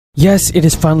Yes, it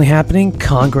is finally happening.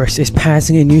 Congress is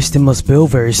passing a new stimulus bill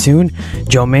very soon.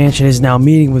 Joe Manchin is now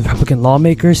meeting with Republican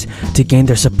lawmakers to gain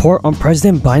their support on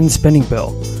President Biden's spending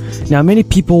bill. Now, many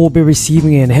people will be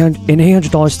receiving an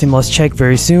 $800 stimulus check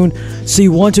very soon, so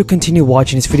you want to continue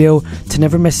watching this video to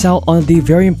never miss out on the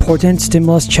very important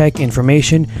stimulus check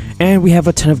information, and we have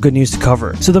a ton of good news to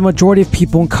cover. So the majority of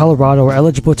people in Colorado are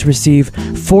eligible to receive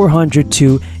 $400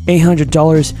 to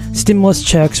 $800 stimulus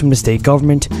checks from the state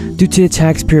government due to the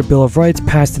Taxpayer Bill of Rights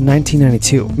passed in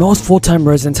 1992. Most full-time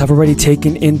residents have already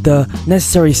taken in the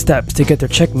necessary steps to get their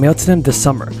check mailed to them this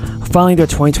summer, filing their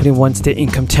 2021 state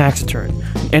income tax return.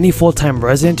 Any full-time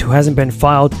resident who hasn't been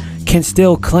filed can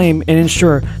still claim and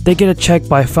ensure they get a check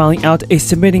by filling out a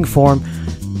submitting form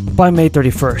by May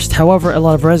 31st. However, a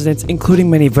lot of residents, including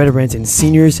many veterans and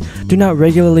seniors, do not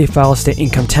regularly file state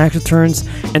income tax returns,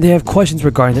 and they have questions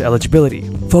regarding their eligibility.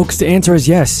 Folks, the answer is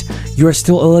yes. You are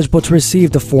still eligible to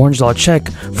receive the $400 check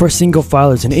for single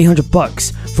filers and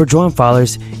 $800 for joint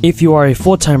filers if you are a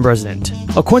full-time resident.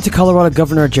 According to Colorado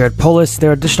Governor Jared Polis, there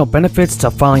are additional benefits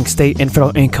to filing state and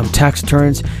federal income tax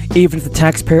returns, even if the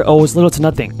taxpayer owes little to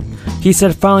nothing. He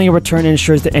said filing a return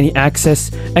ensures that any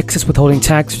excess withholding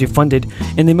tax is refunded,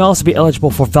 and they may also be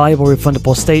eligible for valuable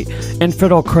refundable state and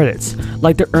federal credits,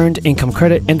 like the Earned Income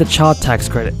Credit and the Child Tax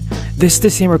Credit. This is the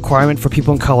same requirement for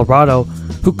people in Colorado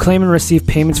who claim and receive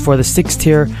payments for the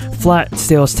 6-tier flat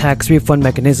sales tax refund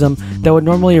mechanism that would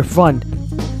normally refund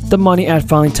the money at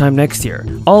filing time next year.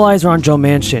 All eyes are on Joe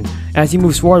Manchin as he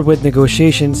moves forward with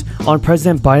negotiations on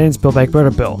President Biden's Build Back Better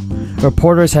bill.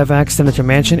 Reporters have asked Senator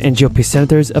Manchin and GOP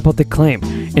senators about the claim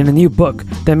in a new book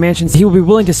that Manchin he will be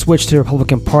willing to switch to the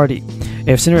Republican Party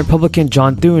if Senate Republican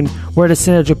John Thune were the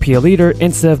Senate GOP leader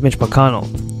instead of Mitch McConnell.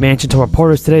 Manchin told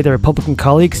reporters today that Republican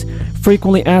colleagues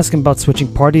frequently ask him about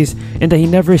switching parties and that he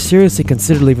never seriously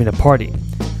considered leaving the party.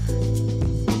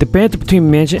 The banter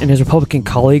between Manchin and his Republican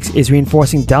colleagues is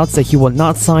reinforcing doubts that he will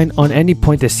not sign on any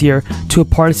point this year to a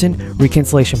partisan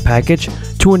reconciliation package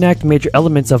to enact major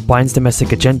elements of Biden's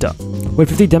domestic agenda, with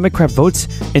 50 Democrat votes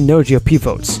and no GOP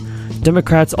votes.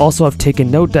 Democrats also have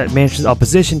taken note that Manchin's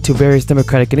opposition to various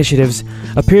Democratic initiatives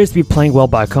appears to be playing well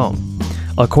back home.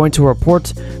 According to a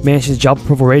report, Manchin's job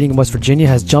approval rating in West Virginia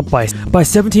has jumped by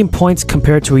 17 points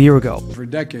compared to a year ago. For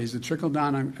decades, the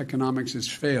trickle-down economics has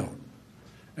failed,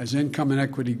 as income and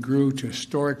equity grew to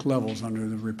historic levels under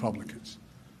the Republicans,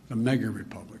 the mega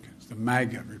Republicans, the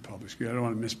MAGA Republicans. I don't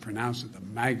want to mispronounce it, the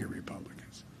MAGA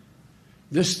Republicans.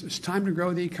 This is time to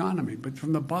grow the economy, but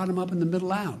from the bottom up and the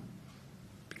middle out.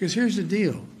 Because here's the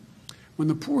deal. When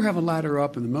the poor have a ladder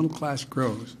up and the middle class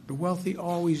grows, the wealthy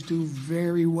always do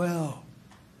very well.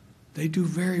 They do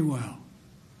very well.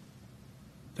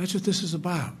 That's what this is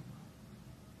about.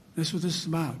 That's what this is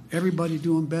about. Everybody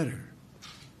doing better.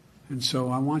 And so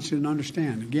I want you to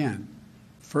understand, again,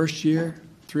 first year,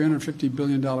 $350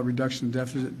 billion reduction in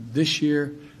deficit. This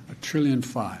year, $1.5 trillion.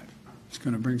 It's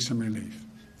going to bring some relief.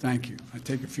 Thank you. I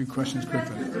take a few questions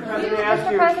quickly. May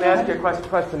I ask you a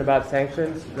question about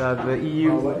sanctions? The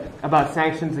EU, about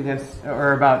sanctions against,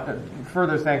 or about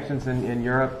further sanctions in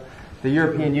Europe. The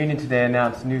European Union today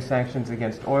announced new sanctions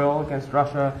against oil, against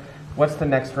Russia. What's the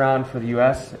next round for the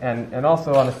U.S.? And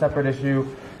also on a separate issue,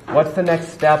 what's the next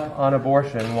step on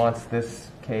abortion once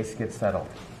this case gets settled?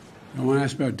 I want to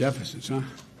ask about deficits, huh?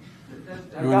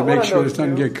 I want to make sure this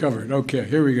doesn't get covered. Okay,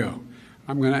 here we go.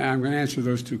 I'm going to answer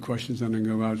those two questions and then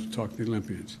go out to talk to the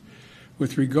Olympians.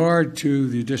 With regard to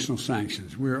the additional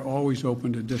sanctions, we're always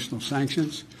open to additional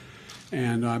sanctions,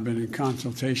 and I've been in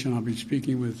consultation. I'll be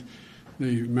speaking with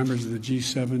the members of the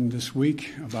G7 this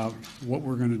week about what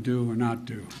we're going to do or not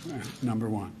do, number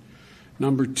one.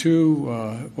 Number two,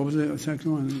 what was the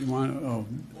second one?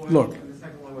 Look. The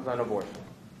second one was on abortion.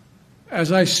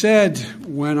 As I said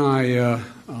when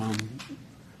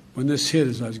this hit,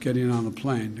 as I was getting on the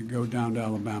plane to go down to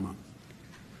Alabama,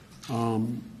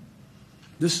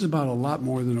 this is about a lot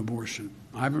more than abortion.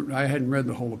 I hadn't read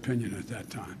the whole opinion at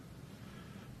that time.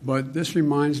 But this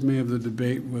reminds me of the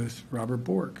debate with Robert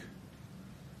Bork.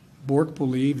 Bork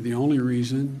believed the only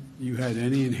reason you had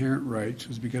any inherent rights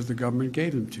was because the government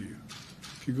gave them to you.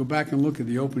 If you go back and look at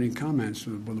the opening comments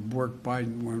of the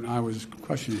Bork-Biden when I was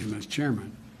questioning him as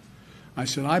chairman, I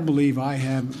said, I believe I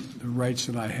have the rights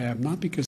that I have, not because